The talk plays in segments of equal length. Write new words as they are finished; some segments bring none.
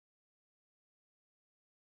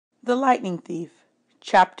The Lightning Thief,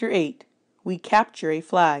 Chapter 8. We Capture a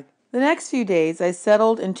Flag. The next few days I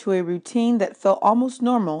settled into a routine that felt almost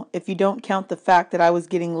normal if you don't count the fact that I was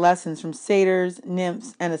getting lessons from satyrs,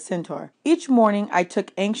 nymphs, and a centaur. Each morning I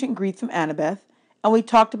took ancient Greek from Annabeth, and we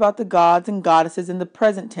talked about the gods and goddesses in the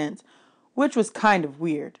present tense, which was kind of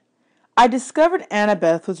weird. I discovered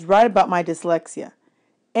Annabeth was right about my dyslexia.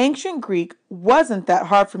 Ancient Greek wasn't that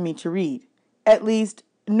hard for me to read, at least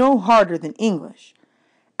no harder than English.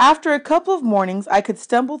 After a couple of mornings, I could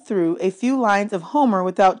stumble through a few lines of Homer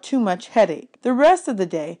without too much headache. The rest of the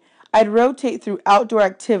day, I'd rotate through outdoor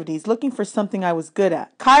activities looking for something I was good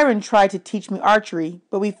at. Chiron tried to teach me archery,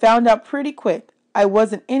 but we found out pretty quick I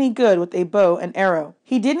wasn't any good with a bow and arrow.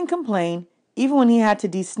 He didn't complain, even when he had to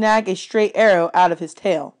desnag a stray arrow out of his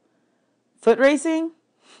tail. Foot racing?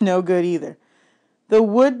 No good either. The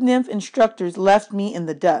wood nymph instructors left me in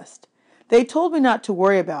the dust. They told me not to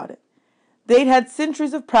worry about it. They'd had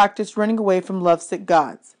centuries of practice running away from lovesick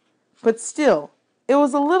gods. But still, it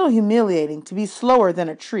was a little humiliating to be slower than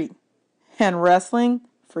a tree. And wrestling?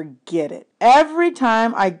 Forget it. Every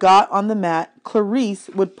time I got on the mat, Clarice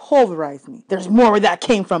would pulverize me. "There's more where that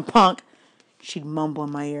came from, punk," she'd mumble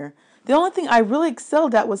in my ear. The only thing I really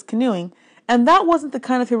excelled at was canoeing, and that wasn't the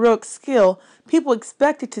kind of heroic skill people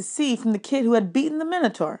expected to see from the kid who had beaten the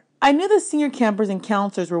Minotaur. I knew the senior campers and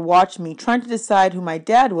counselors were watching me, trying to decide who my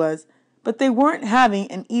dad was, but they weren't having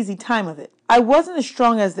an easy time of it. I wasn't as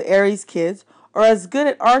strong as the Ares kids or as good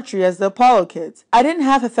at archery as the Apollo kids. I didn't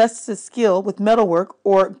have Hephaestus' skill with metalwork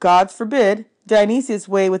or, God forbid, Dionysius'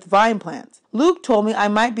 way with vine plants. Luke told me I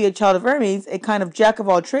might be a child of Hermes, a kind of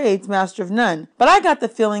jack-of-all-trades, master of none, but I got the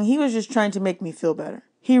feeling he was just trying to make me feel better.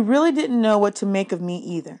 He really didn't know what to make of me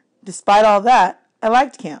either. Despite all that, I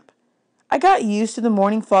liked camp. I got used to the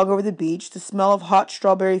morning fog over the beach, the smell of hot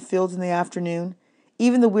strawberry fields in the afternoon,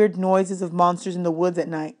 even the weird noises of monsters in the woods at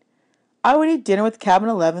night. I would eat dinner with Cabin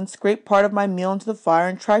 11, scrape part of my meal into the fire,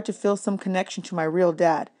 and try to feel some connection to my real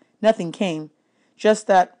dad. Nothing came. Just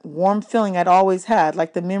that warm feeling I'd always had,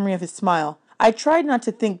 like the memory of his smile. I tried not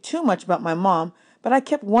to think too much about my mom, but I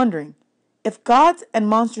kept wondering, if gods and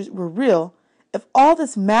monsters were real, if all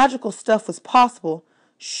this magical stuff was possible,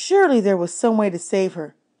 surely there was some way to save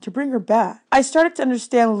her. To bring her back. I started to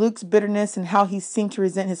understand Luke's bitterness and how he seemed to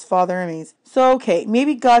resent his father Hermes. So okay,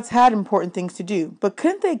 maybe gods had important things to do, but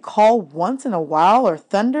couldn't they call once in a while or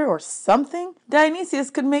thunder or something? Dionysius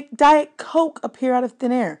could make Diet Coke appear out of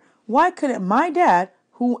thin air. Why couldn't my dad,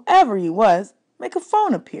 whoever he was, make a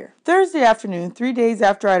phone appear? Thursday afternoon, 3 days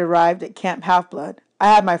after I'd arrived at Camp Half-Blood, I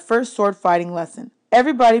had my first sword fighting lesson.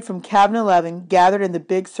 Everybody from Cabin 11 gathered in the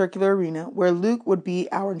big circular arena where Luke would be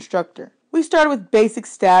our instructor. We started with basic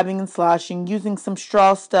stabbing and slashing, using some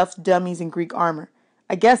straw-stuffed dummies in Greek armor.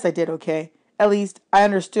 I guess I did okay. At least, I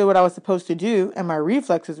understood what I was supposed to do, and my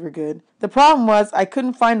reflexes were good. The problem was, I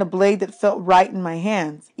couldn't find a blade that felt right in my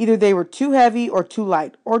hands. Either they were too heavy or too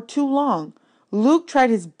light, or too long. Luke tried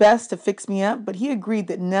his best to fix me up, but he agreed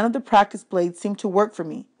that none of the practice blades seemed to work for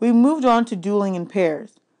me. We moved on to dueling in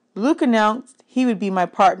pairs. Luke announced he would be my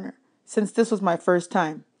partner, since this was my first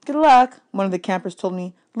time. "Good luck," one of the campers told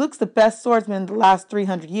me. "Luke's the best swordsman in the last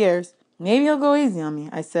 300 years. "Maybe he'll go easy on me,"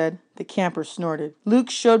 I said. The camper snorted. Luke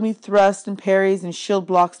showed me thrusts and parries and shield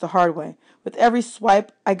blocks the hard way. With every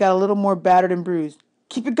swipe, I got a little more battered and bruised.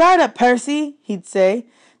 "Keep your guard up, Percy," he'd say,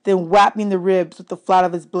 then whap me in the ribs with the flat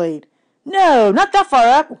of his blade. "No, not that far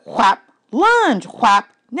up. Whap. Lunge. Whap.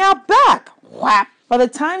 Now back. Whap." By the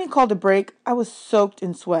time he called a break, I was soaked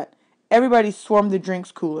in sweat. Everybody swarmed the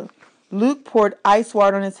drinks cooler. Luke poured ice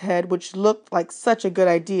water on his head, which looked like such a good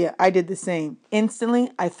idea. I did the same.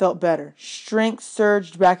 Instantly, I felt better. Strength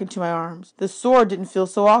surged back into my arms. The sword didn't feel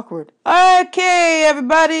so awkward. "Okay,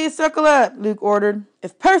 everybody, circle up," Luke ordered.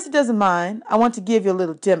 "If Percy doesn't mind, I want to give you a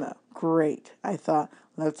little demo." Great, I thought.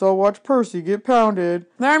 Let's all watch Percy get pounded.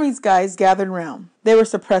 The Army's guys gathered around. They were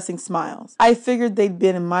suppressing smiles. I figured they'd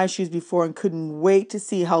been in my shoes before and couldn't wait to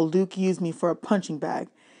see how Luke used me for a punching bag.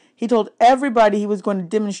 He told everybody he was going to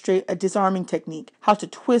demonstrate a disarming technique, how to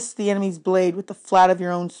twist the enemy's blade with the flat of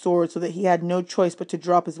your own sword so that he had no choice but to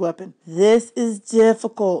drop his weapon. "This is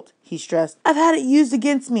difficult," he stressed. "I've had it used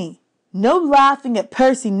against me." "No laughing at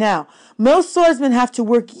Percy now. Most swordsmen have to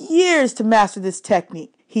work years to master this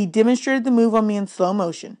technique." He demonstrated the move on me in slow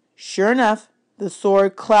motion. Sure enough, the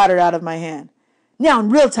sword clattered out of my hand. "Now in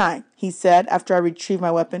real time," he said after I retrieved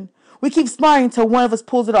my weapon. "We keep sparring until one of us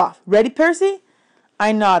pulls it off. Ready, Percy?"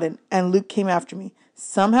 I nodded, and Luke came after me.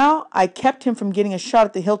 Somehow, I kept him from getting a shot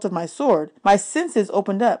at the hilt of my sword. My senses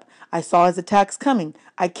opened up. I saw his attacks coming.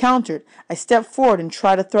 I countered. I stepped forward and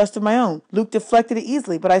tried a thrust of my own. Luke deflected it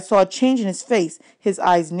easily, but I saw a change in his face. His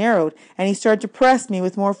eyes narrowed, and he started to press me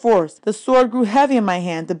with more force. The sword grew heavy in my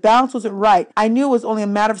hand. The balance wasn't right. I knew it was only a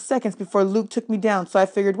matter of seconds before Luke took me down, so I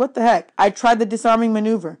figured, what the heck? I tried the disarming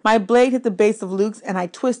maneuver. My blade hit the base of Luke's, and I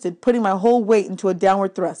twisted, putting my whole weight into a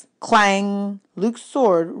downward thrust. Clang! Luke's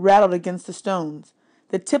sword rattled against the stones.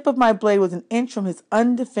 The tip of my blade was an inch from his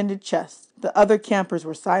undefended chest. The other campers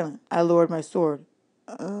were silent. I lowered my sword.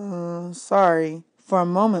 Sorry. For a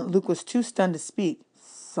moment, Luke was too stunned to speak.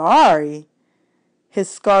 Sorry? His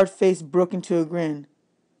scarred face broke into a grin.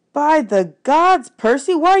 By the gods,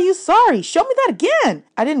 Percy, why are you sorry? Show me that again.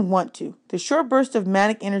 I didn't want to. The short burst of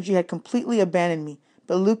manic energy had completely abandoned me,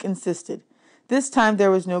 but Luke insisted. This time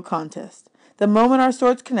there was no contest. The moment our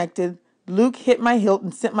swords connected, Luke hit my hilt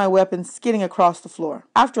and sent my weapon skidding across the floor.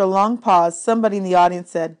 After a long pause, somebody in the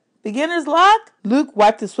audience said, Beginner's luck? Luke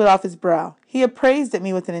wiped the sweat off his brow. He appraised at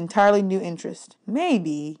me with an entirely new interest.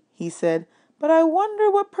 Maybe, he said, but I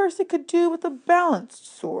wonder what Percy could do with a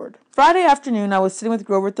balanced sword. Friday afternoon, I was sitting with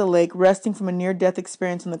Grover at the lake, resting from a near-death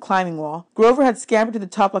experience on the climbing wall. Grover had scampered to the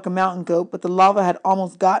top like a mountain goat, but the lava had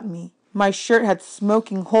almost gotten me. My shirt had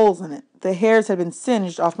smoking holes in it. The hairs had been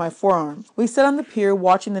singed off my forearms. We sat on the pier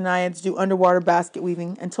watching the naiads do underwater basket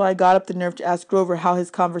weaving until I got up the nerve to ask Grover how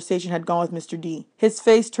his conversation had gone with Mr. D. His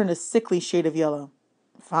face turned a sickly shade of yellow.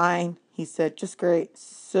 Fine, he said, just great.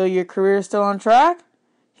 So your career is still on track?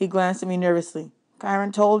 He glanced at me nervously.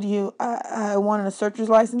 Kyron told you I wanted a searcher's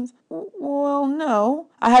license? Well, no.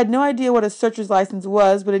 I had no idea what a searcher's license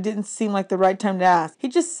was, but it didn't seem like the right time to ask. He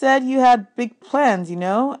just said you had big plans,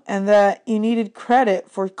 and that you needed credit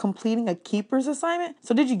for completing a keeper's assignment.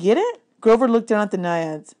 So did you get it? Grover looked down at the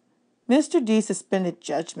naiads. Mr. D suspended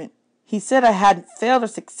judgment. He said I hadn't failed or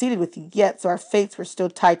succeeded with you yet, so our fates were still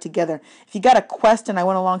tied together. If you got a quest and I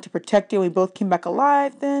went along to protect you and we both came back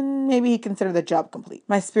alive, then maybe he'd consider the job complete.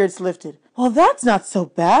 My spirits lifted. Well, that's not so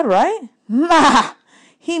bad, right? Nah!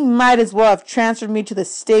 He might as well have transferred me to the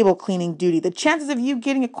stable cleaning duty. The chances of you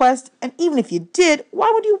getting a quest, and even if you did,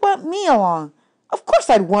 why would you want me along? Of course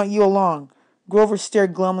I'd want you along. Grover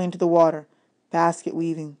stared glumly into the water. Basket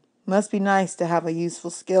weaving. Must be nice to have a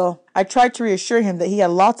useful skill. I tried to reassure him that he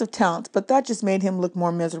had lots of talents, but that just made him look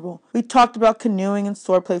more miserable. We talked about canoeing and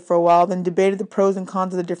swordplay for a while, then debated the pros and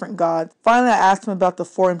cons of the different gods. Finally, I asked him about the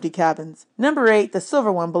 4 empty cabins. Number 8, the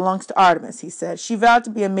silver one, belongs to Artemis, he said. She vowed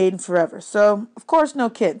to be a maiden forever, so, of course, no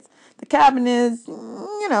kids. The cabin is,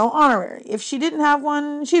 honorary. If she didn't have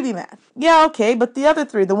one, she'd be mad. Yeah, okay, but the other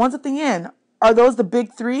 3, the ones at the inn, are those the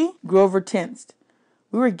big 3? Grover tensed.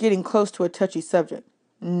 We were getting close to a touchy subject.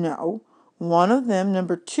 No. One of them,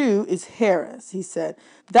 number 2, is Hera's, he said.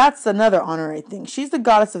 That's another honorary thing. She's the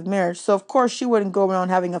goddess of marriage, so of course she wouldn't go around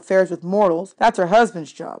having affairs with mortals. That's her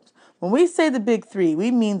husband's job. When we say the big 3,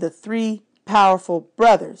 we mean the 3 powerful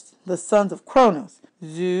brothers, the sons of Kronos.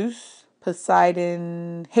 Zeus,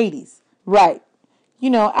 Poseidon, Hades. Right.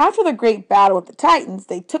 After the great battle with the Titans,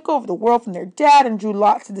 they took over the world from their dad and drew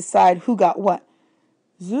lots to decide who got what.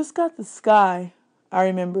 Zeus got the sky, I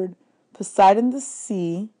remembered. Poseidon the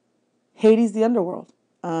sea, Hades the underworld.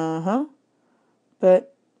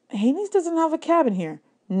 But Hades doesn't have a cabin here.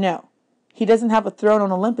 No, he doesn't have a throne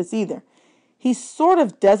on Olympus either. He sort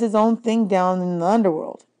of does his own thing down in the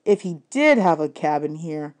underworld. If he did have a cabin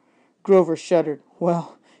here, Grover shuddered.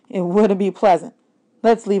 Well, it wouldn't be pleasant.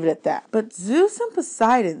 Let's leave it at that. But Zeus and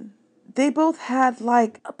Poseidon, they both had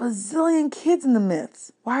like a bazillion kids in the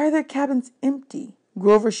myths. Why are their cabins empty?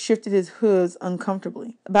 Grover shifted his hooves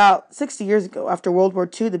uncomfortably. About 60 years ago, after World War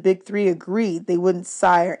II, the big 3 agreed they wouldn't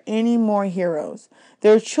sire any more heroes.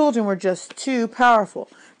 Their children were just too powerful.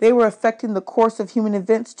 They were affecting the course of human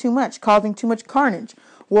events too much, causing too much carnage.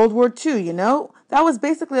 World War II, that was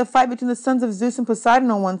basically a fight between the sons of Zeus and Poseidon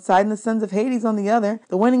on one side and the sons of Hades on the other.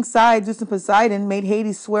 The winning side, Zeus and Poseidon, made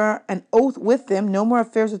Hades swear an oath with them, no more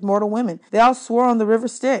affairs with mortal women. They all swore on the river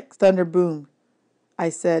Styx. Thunder boomed. I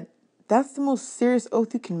said, That's the most serious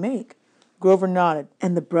oath you can make. Grover nodded.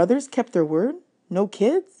 And the brothers kept their word? No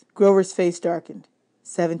kids? Grover's face darkened.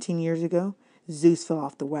 17 years ago, Zeus fell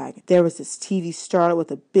off the wagon. There was this TV starlet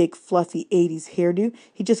with a big, fluffy 80s hairdo.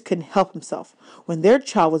 He just couldn't help himself. When their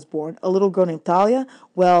child was born, a little girl named Thalia,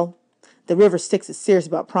 well, the river Styx is serious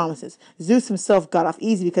about promises. Zeus himself got off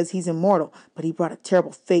easy because he's immortal, but he brought a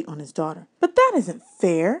terrible fate on his daughter. But that isn't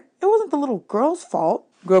fair. It wasn't the little girl's fault.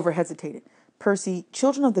 Grover hesitated. Percy,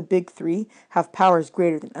 children of the big three have powers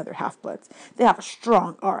greater than other half-bloods. They have a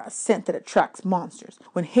strong aura, a scent that attracts monsters.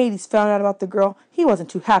 When Hades found out about the girl, he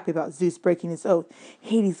wasn't too happy about Zeus breaking his oath.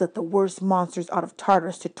 Hades let the worst monsters out of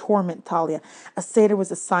Tartarus to torment Thalia. A satyr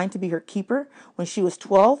was assigned to be her keeper when she was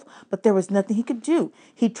 12, but there was nothing he could do.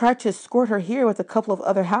 He tried to escort her here with a couple of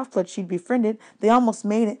other half-bloods she'd befriended. They almost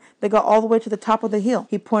made it. They got all the way to the top of the hill.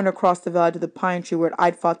 He pointed across the valley to the pine tree where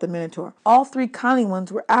I'd fought the Minotaur. All three kindly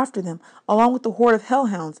ones were after them, along with the horde of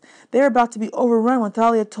hellhounds. They were about to be overrun when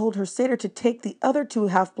Thalia told her satyr to take the other two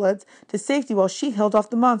half-bloods to safety while she held off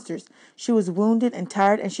the monsters. She was wounded and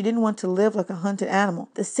tired, and she didn't want to live like a hunted animal.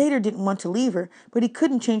 The satyr didn't want to leave her, but he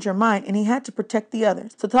couldn't change her mind, and he had to protect the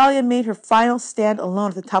others. So Thalia made her final stand alone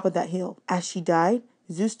at the top of that hill. As she died,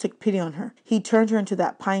 Zeus took pity on her. He turned her into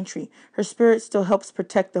that pine tree. Her spirit still helps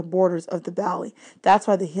protect the borders of the valley. That's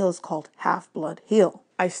why the hill is called Half-Blood Hill.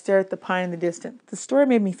 I stared at the pine in the distance. The story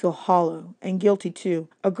made me feel hollow and guilty, too.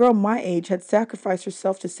 A girl my age had sacrificed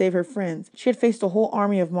herself to save her friends. She had faced a whole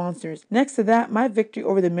army of monsters. Next to that, my victory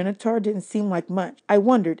over the Minotaur didn't seem like much. I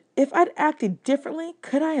wondered, if I'd acted differently,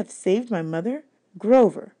 could I have saved my mother?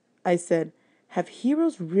 Grover, I said, have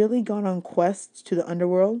heroes really gone on quests to the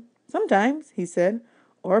underworld? Sometimes, he said.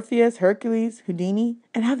 Orpheus, Hercules, Houdini.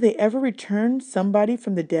 And have they ever returned somebody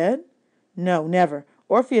from the dead? No, never.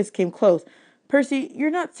 Orpheus came close. Percy, you're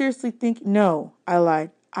not seriously thinking... No, I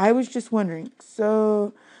lied. I was just wondering.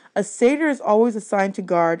 So, a satyr is always assigned to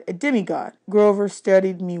guard a demigod. Grover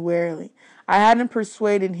studied me warily. I hadn't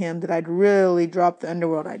persuaded him that I'd really dropped the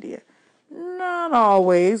underworld idea. Not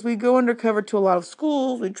always. We go undercover to a lot of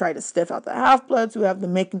schools. We try to sniff out the half-bloods who have the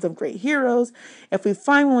makings of great heroes. If we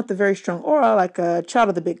find one with a very strong aura, like a child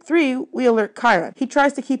of the big three, we alert Chiron. He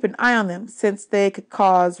tries to keep an eye on them since they could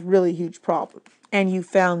cause really huge problems. And you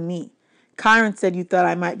found me. Chiron said you thought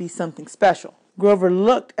I might be something special. Grover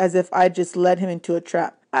looked as if I'd just led him into a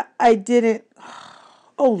trap. I didn't...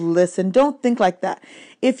 Oh, listen, don't think like that.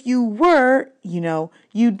 If you were,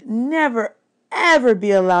 you'd never ever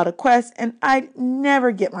be allowed a quest, and I'd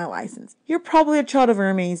never get my license. You're probably a child of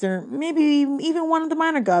Hermes, or maybe even one of the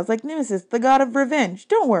minor gods, like Nemesis, the god of revenge.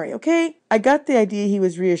 Don't worry, okay? I got the idea he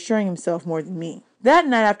was reassuring himself more than me. That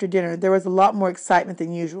night after dinner, there was a lot more excitement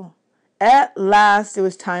than usual. At last, it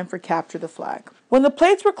was time for Capture the Flag. When the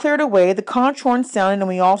plates were cleared away, the conch horn sounded and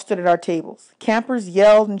we all stood at our tables. Campers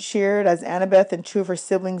yelled and cheered as Annabeth and two of her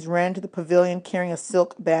siblings ran to the pavilion carrying a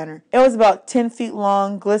silk banner. It was about 10 feet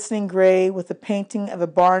long, glistening gray, with a painting of a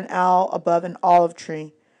barn owl above an olive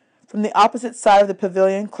tree. From the opposite side of the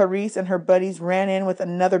pavilion, Clarice and her buddies ran in with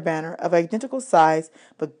another banner of identical size,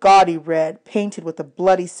 but gaudy red, painted with a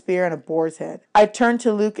bloody spear and a boar's head. I turned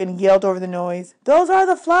to Luke and yelled over the noise, "Those are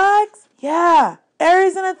the flags?" "Yeah.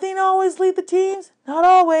 Ares and Athena always lead the teams?" "Not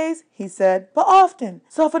always," he said, "but often.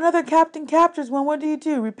 So if another captain captures one, what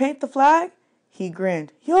do? Repaint the flag?" He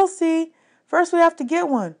grinned. "You'll see. First we have to get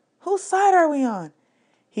one. Whose side are we on?"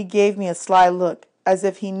 He gave me a sly look, as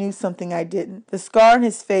if he knew something I didn't. The scar on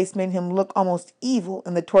his face made him look almost evil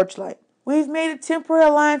in the torchlight. "We've made a temporary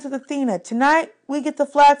alliance with Athena. Tonight, we get the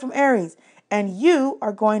flag from Ares, and you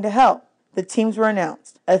are going to help." The teams were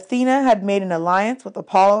announced. Athena had made an alliance with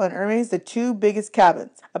Apollo and Hermes, the two biggest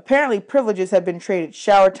cabins. Apparently, privileges had been traded,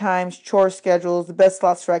 shower times, chore schedules, the best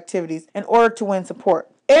slots for activities, in order to win support.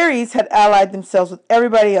 Ares had allied themselves with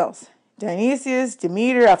everybody else. Dionysius,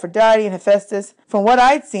 Demeter, Aphrodite, and Hephaestus. From what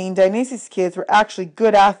I'd seen, Dionysius' kids were actually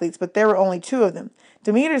good athletes, but there were only two of them.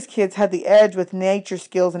 Demeter's kids had the edge with nature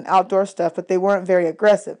skills and outdoor stuff, but they weren't very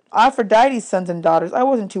aggressive. Aphrodite's sons and daughters I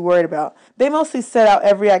wasn't too worried about. They mostly set out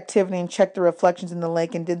every activity and checked the reflections in the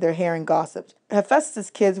lake and did their hair and gossiped. Hephaestus'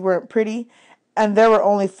 kids weren't pretty, and there were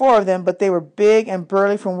only 4 of them, but they were big and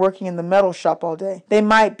burly from working in the metal shop all day. They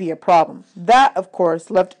might be a problem. That, of course,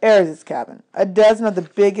 left Ares' cabin. A dozen of the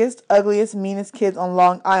biggest, ugliest, meanest kids on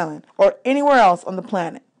Long Island, or anywhere else on the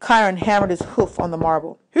planet. Chiron hammered his hoof on the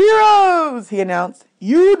marble. "Heroes," he announced.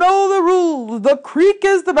 "You know the rules. The creek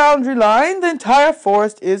is the boundary line. The entire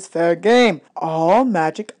forest is fair game. All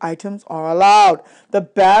magic items are allowed. The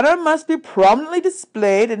banner must be prominently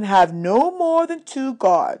displayed and have no more than 2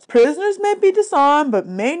 guards. Prisoners may be disarmed but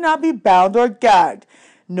may not be bound or gagged.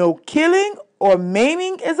 No killing or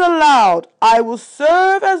maiming is allowed. I will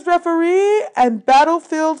serve as referee and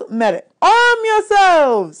battlefield medic. Arm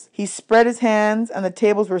yourselves!" He spread his hands, and the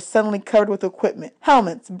tables were suddenly covered with equipment.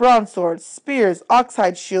 Helmets, bronze swords, spears,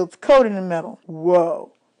 oxhide shields coated in metal.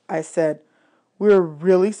 "Whoa," I said. "We're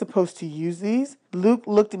really supposed to use these?" Luke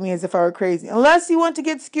looked at me as if I were crazy. "Unless you want to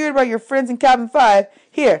get skewered by your friends in Cabin 5.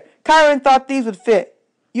 Here, Chiron thought these would fit.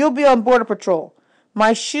 You'll be on border patrol.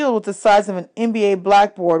 My shield was the size of an NBA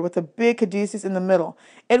blackboard with a big caduceus in the middle.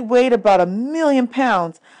 It weighed about 1,000,000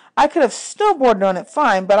 pounds. I could have snowboarded on it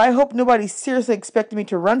fine, but I hope nobody seriously expected me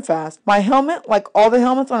to run fast. My helmet, like all the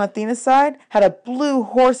helmets on Athena's side, had a blue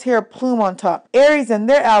horsehair plume on top. Ares and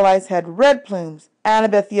their allies had red plumes.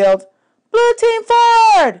 Annabeth yelled, "Blue team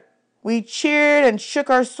forward!" We cheered and shook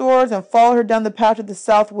our swords and followed her down the path to the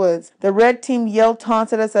south woods. The red team yelled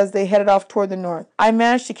taunts at us as they headed off toward the north. I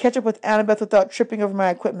managed to catch up with Annabeth without tripping over my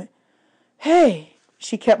equipment. "Hey,"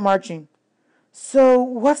 she kept marching. "So,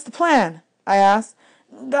 what's the plan?" I asked.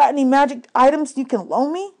 "Got any magic items you can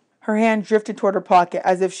loan me?" Her hand drifted toward her pocket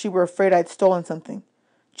as if she were afraid I'd stolen something.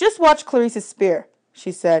 "Just watch Clarice's spear,"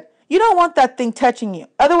 she said. "You don't want that thing touching you.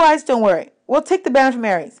 Otherwise, don't worry. We'll take the banner from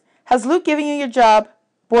Ares. Has Luke given you your job?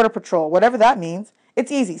 Border patrol, whatever that means.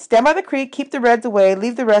 It's easy. Stand by the creek, keep the reds away,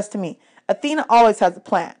 leave the rest to me. Athena always has a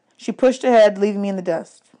plan." She pushed ahead, leaving me in the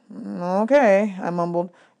dust. "Okay," I mumbled.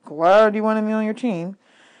 "Glad you wanted me on your team."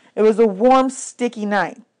 It was a warm, sticky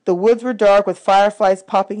night. The woods were dark, with fireflies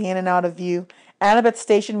popping in and out of view. Annabeth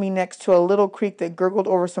stationed me next to a little creek that gurgled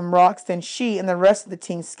over some rocks, then she and the rest of the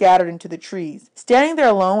team scattered into the trees. Standing there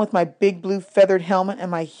alone with my big blue feathered helmet and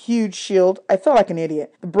my huge shield, I felt like an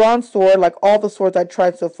idiot. The bronze sword, like all the swords I'd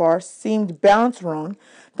tried so far, seemed balanced wrong.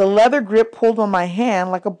 The leather grip pulled on my hand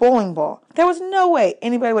like a bowling ball. There was no way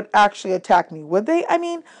anybody would actually attack me, would they? I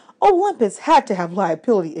mean, Olympus had to have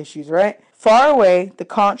liability issues, right? Far away, the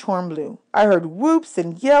conch horn blew. I heard whoops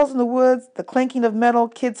and yells in the woods, the clanking of metal,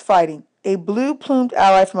 kids fighting. A blue-plumed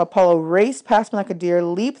ally from Apollo raced past me like a deer,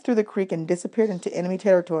 leaped through the creek, and disappeared into enemy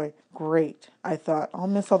territory. Great, I thought. I'll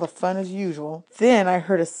miss all the fun as usual. Then I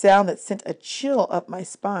heard a sound that sent a chill up my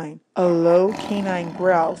spine. A low canine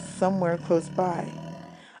growl somewhere close by.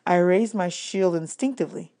 I raised my shield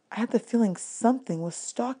instinctively. I had the feeling something was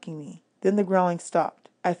stalking me. Then the growling stopped.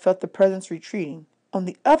 I felt the presence retreating. On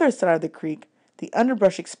the other side of the creek, the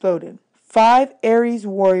underbrush exploded. 5 Ares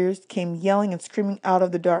warriors came yelling and screaming out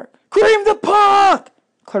of the dark. "Cream the punk!"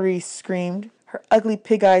 Clarice screamed. Her ugly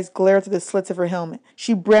pig eyes glared through the slits of her helmet.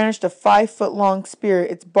 She brandished a 5-foot-long spear,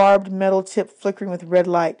 its barbed metal tip flickering with red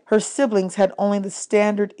light. Her siblings had only the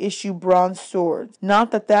standard issue bronze swords.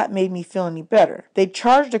 Not that that made me feel any better. They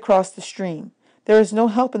charged across the stream. There was no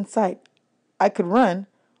help in sight. I could run,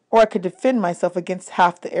 or I could defend myself against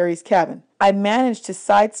half the Ares cabin. I managed to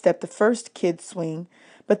sidestep the first kid's swing,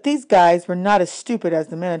 but these guys were not as stupid as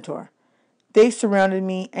the Minotaur. They surrounded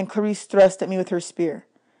me, and Clarice thrust at me with her spear.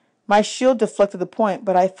 My shield deflected the point,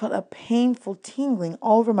 but I felt a painful tingling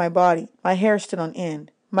all over my body. My hair stood on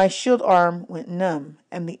end. My shield arm went numb,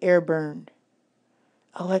 and the air burned.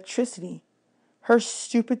 Electricity. Her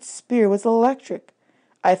stupid spear was electric.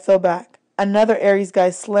 I fell back. Another Ares guy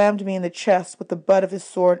slammed me in the chest with the butt of his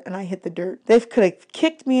sword, and I hit the dirt. They could have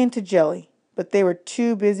kicked me into jelly, but they were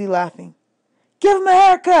too busy laughing. "Give him a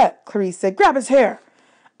haircut," Clarice said. "Grab his hair."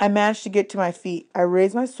 I managed to get to my feet. I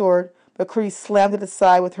raised my sword, but Clarice slammed it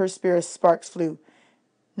aside with her spear as sparks flew.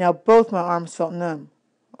 Now both my arms felt numb.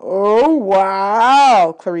 "Oh,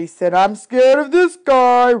 wow," Clarice said. "I'm scared of this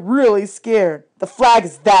guy. Really scared." "The flag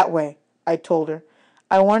is that way," I told her.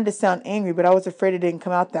 I wanted to sound angry, but I was afraid it didn't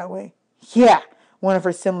come out that way. "Yeah," one of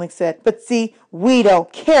her siblings said. "But see, we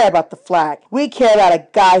don't care about the flag. We care about a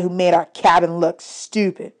guy who made our cabin look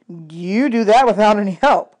stupid." "You do that without any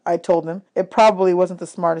help," I told them. It probably wasn't the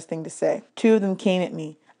smartest thing to say. 2 of them came at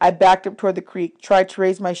me. I backed up toward the creek, tried to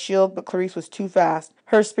raise my shield, but Clarice was too fast.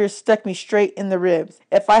 Her spear stuck me straight in the ribs.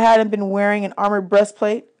 If I hadn't been wearing an armored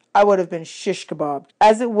breastplate, I would have been shish kebabbed.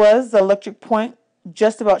 As it was, the electric point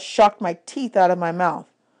just about shocked my teeth out of my mouth.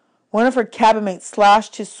 One of her cabin mates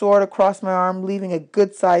slashed his sword across my arm, leaving a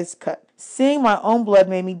good-sized cut. Seeing my own blood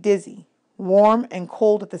made me dizzy, warm and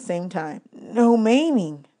cold at the same time. "No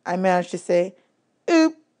maiming," I managed to say.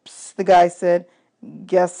 "Oops," the guy said.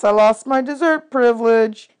 "Guess I lost my dessert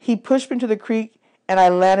privilege." He pushed me into the creek, and I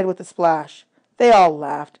landed with a splash. They all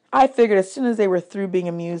laughed. I figured as soon as they were through being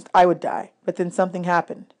amused, I would die. But then something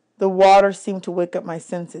happened. The water seemed to wake up my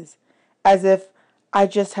senses, as if I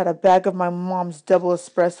just had a bag of my mom's double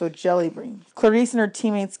espresso jelly beans. Clarice and her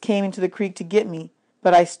teammates came into the creek to get me,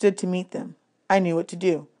 but I stood to meet them. I knew what to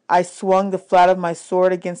do. I swung the flat of my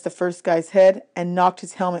sword against the first guy's head and knocked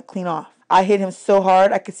his helmet clean off. I hit him so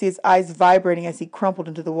hard I could see his eyes vibrating as he crumpled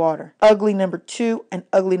into the water. Ugly number 2 and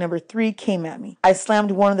ugly number 3 came at me. I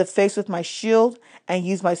slammed one in the face with my shield and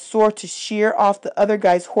used my sword to shear off the other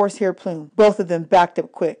guy's horsehair plume. Both of them backed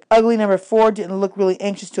up quick. Ugly number 4 didn't look really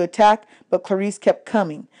anxious to attack, but Clarice kept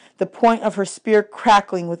coming, the point of her spear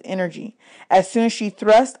crackling with energy. As soon as she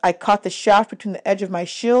thrust, I caught the shaft between the edge of my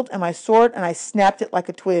shield and my sword, and I snapped it like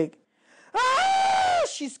a twig. "Ah!"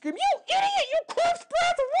 she she screamed. You idiot! You corpse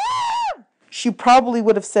breath! Run! She probably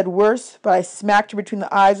would have said worse, but I smacked her between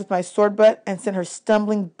the eyes with my sword butt and sent her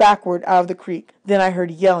stumbling backward out of the creek. Then I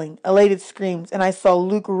heard yelling, elated screams, and I saw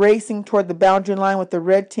Luke racing toward the boundary line with the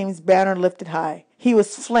red team's banner lifted high. He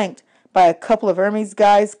was flanked by a couple of Hermes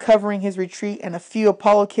guys covering his retreat and a few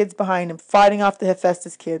Apollo kids behind him, fighting off the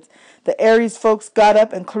Hephaestus kids. The Ares folks got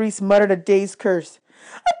up and Clarice muttered a dazed curse.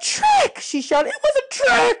 A trick! She shouted. It was a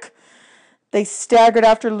trick! They staggered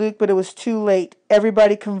after Luke, but it was too late.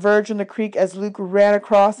 Everybody converged on the creek as Luke ran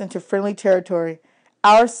across into friendly territory.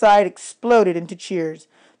 Our side exploded into cheers.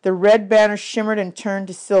 The red banner shimmered and turned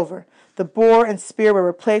to silver. The boar and spear were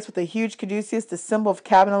replaced with a huge caduceus, the symbol of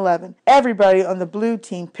Cabin 11. Everybody on the blue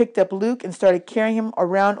team picked up Luke and started carrying him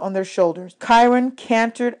around on their shoulders. Chiron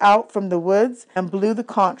cantered out from the woods and blew the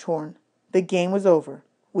conch horn. The game was over.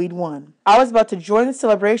 We'd won. I was about to join the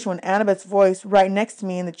celebration when Annabeth's voice right next to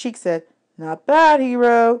me in the cheek said, Not bad,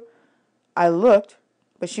 hero. I looked,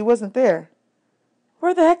 but she wasn't there.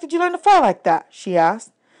 Where the heck did you learn to fly like that? She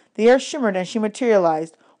asked. The air shimmered and she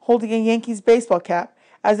materialized, holding a Yankees baseball cap,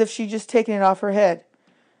 as if she'd just taken it off her head.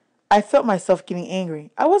 I felt myself getting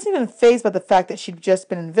angry. I wasn't even fazed by the fact that she'd just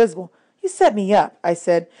been invisible. You set me up, I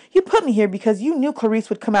said. You put me here because you knew Clarice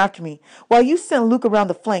would come after me. While you sent Luke around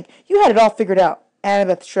the flank, you had it all figured out.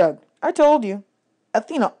 Annabeth shrugged. I told you.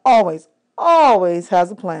 Athena always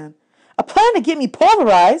has a plan. A plan to get me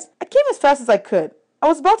pulverized. I came as fast as I could. I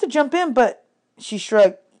was about to jump in, but... She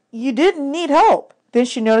shrugged. You didn't need help. Then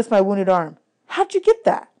she noticed my wounded arm. How'd you get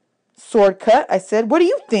that? Sword cut, I said. What do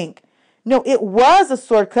you think? No, it was a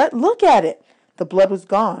sword cut. Look at it. The blood was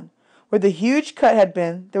gone. Where the huge cut had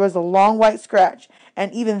been, there was a long white scratch,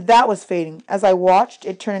 and even that was fading. As I watched,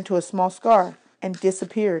 it turned into a small scar and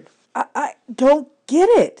disappeared. I don't get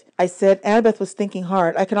it, I said. Annabeth was thinking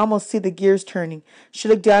hard. I could almost see the gears turning. She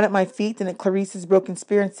looked down at my feet, then at Clarice's broken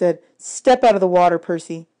spear and said, Step out of the water,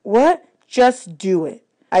 Percy. What? Just do it.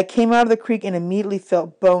 I came out of the creek and immediately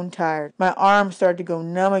felt bone-tired. My arms started to go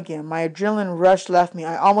numb again. My adrenaline rush left me.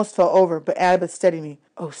 I almost fell over, but Annabeth steadied me.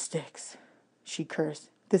 Oh, Styx, she cursed.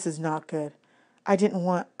 This is not good. I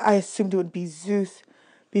assumed it would be Zeus.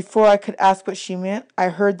 Before I could ask what she meant, I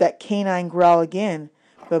heard that canine growl again,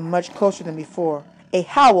 but much closer than before. A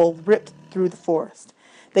howl ripped through the forest.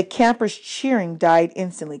 The campers' cheering died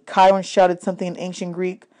instantly. Chiron shouted something in ancient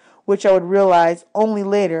Greek, which I would realize only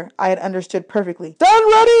later I had understood perfectly. Stand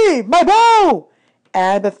ready! My bow!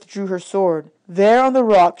 Annabeth drew her sword. There on the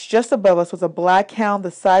rocks just above us was a black hound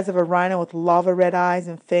the size of a rhino with lava-red eyes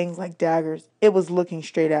and fangs like daggers. It was looking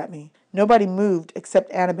straight at me. Nobody moved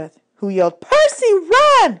except Annabeth, who yelled, Percy,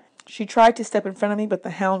 run! She tried to step in front of me, but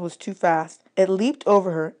the hound was too fast. It leaped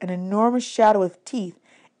over her, an enormous shadow with teeth,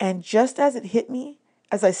 and just as it hit me,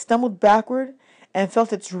 as I stumbled backward and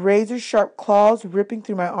felt its razor-sharp claws ripping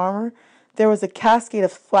through my armor, there was a cascade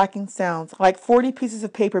of thwacking sounds, like 40 pieces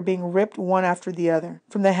of paper being ripped one after the other.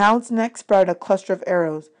 From the hound's neck sprouted a cluster of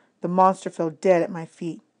arrows. The monster fell dead at my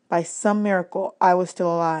feet. By some miracle, I was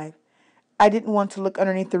still alive. I didn't want to look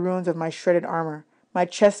underneath the ruins of my shredded armor. My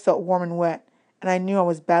chest felt warm and wet, and I knew I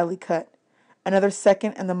was badly cut. Another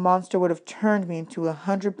second, and the monster would have turned me into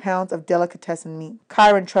 100 pounds of delicatessen meat.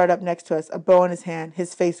 Chiron trotted up next to us, a bow in his hand,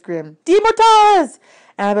 his face grim. Demortaz!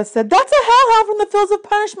 Annabeth said, That's a hellhound from the fields of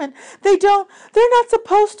punishment. They're not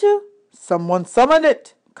supposed to. Someone summoned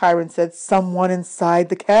it, Chiron said. Someone inside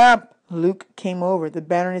the camp. Luke came over, the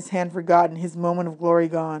banner in his hand forgotten, his moment of glory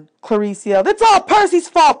gone. Clarice yelled, It's all Percy's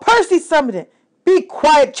fault! Percy summoned it! Be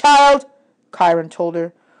quiet, child, Chiron told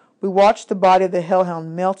her. We watched the body of the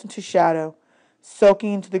hellhound melt into shadow,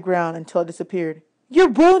 soaking into the ground until it disappeared. You're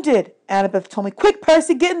wounded, Annabeth told me. Quick,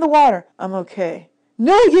 Percy, get in the water. I'm okay.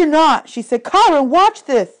 No, you're not, she said. Chiron, watch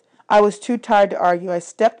this. I was too tired to argue. I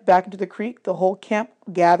stepped back into the creek, the whole camp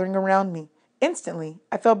gathering around me. Instantly,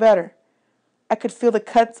 I felt better. I could feel the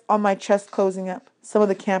cuts on my chest closing up. Some of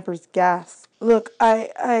the campers gasped. Look,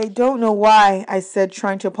 I don't know why, I said,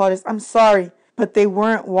 trying to apologize. I'm sorry. But they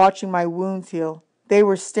weren't watching my wounds heal. They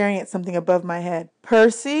were staring at something above my head.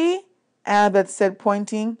 Percy? Annabeth said,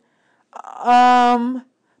 pointing.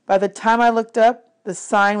 By the time I looked up, the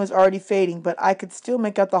sign was already fading, but I could still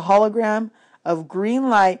make out the hologram of green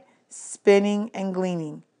light spinning and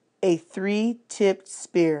gleaming. A 3-tipped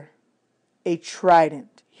spear. A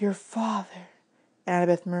trident. Your father,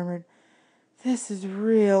 Annabeth murmured. This is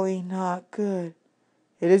really not good.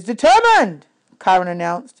 It is determined, Chiron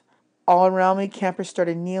announced. All around me, campers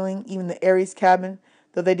started kneeling, even the Ares cabin,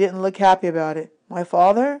 though they didn't look happy about it. My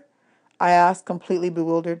father? I asked, completely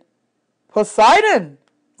bewildered. Poseidon,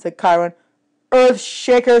 said Chiron.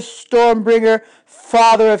 Earthshaker, Stormbringer,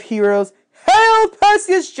 father of heroes. Hail Hail,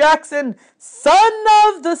 Perseus Jackson, son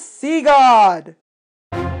of the sea god!